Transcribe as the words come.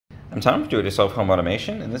I'm Tom, do-it-yourself home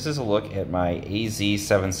automation, and this is a look at my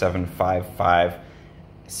AZ7755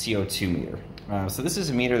 CO2 meter. So this is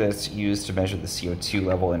a meter that's used to measure the CO2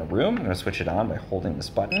 level in a room. I'm going to switch it on by holding this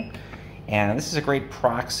button. And this is a great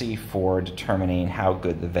proxy for determining how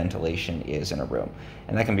good the ventilation is in a room.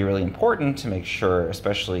 And that can be really important to make sure,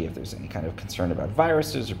 especially if there's any kind of concern about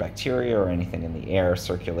viruses or bacteria or anything in the air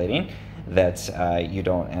circulating, that you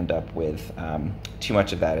don't end up with too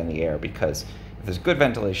much of that in the air, because if there's good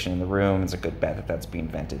ventilation in the room, it's a good bet that that's being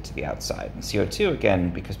vented to the outside. And CO2, again,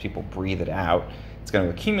 because people breathe it out, it's going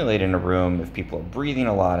to accumulate in a room if people are breathing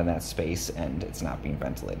a lot in that space and it's not being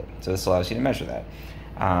ventilated. So this allows you to measure that.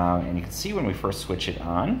 And you can see when we first switch it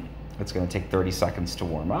on, it's going to take 30 seconds to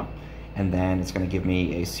warm up, and then it's going to give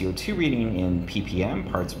me a CO2 reading in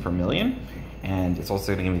ppm, parts per million, and it's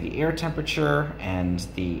also going to give me the air temperature and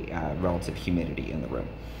the relative humidity in the room.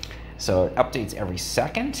 So it updates every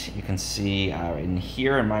second. You can see in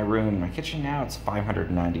here in my room, in my kitchen now, it's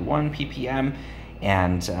 591 ppm,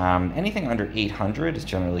 and anything under 800 is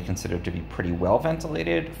generally considered to be pretty well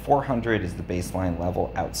ventilated. 400 is the baseline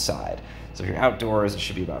level outside. So if you're outdoors, it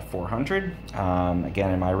should be about 400.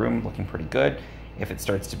 Again, in my room, looking pretty good. If it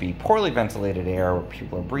starts to be poorly ventilated air, where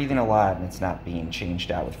people are breathing a lot and it's not being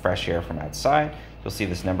changed out with fresh air from outside, you'll see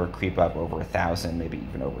this number creep up over 1,000, maybe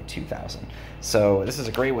even over 2,000. So this is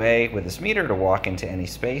a great way with this meter to walk into any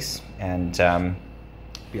space and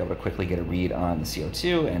be able to quickly get a read on the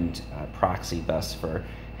CO2 and proxy thus for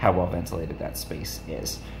how well ventilated that space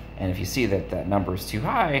is. And if you see that that number is too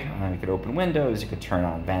high, you could open windows, you could turn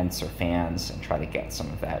on vents or fans and try to get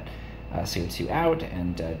some of that CO2 out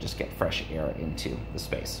and just get fresh air into the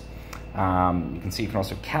space. You can see you can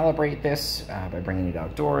also calibrate this by bringing it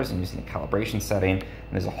outdoors and using the calibration setting.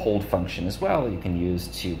 And there's a hold function as well you can use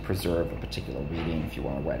to preserve a particular reading. If you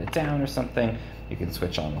want to write it down or something, you can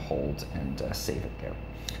switch on the hold and save it there.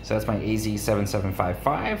 So that's my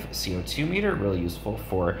AZ7755 CO2 meter, really useful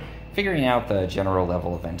for figuring out the general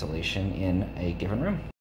level of ventilation in a given room.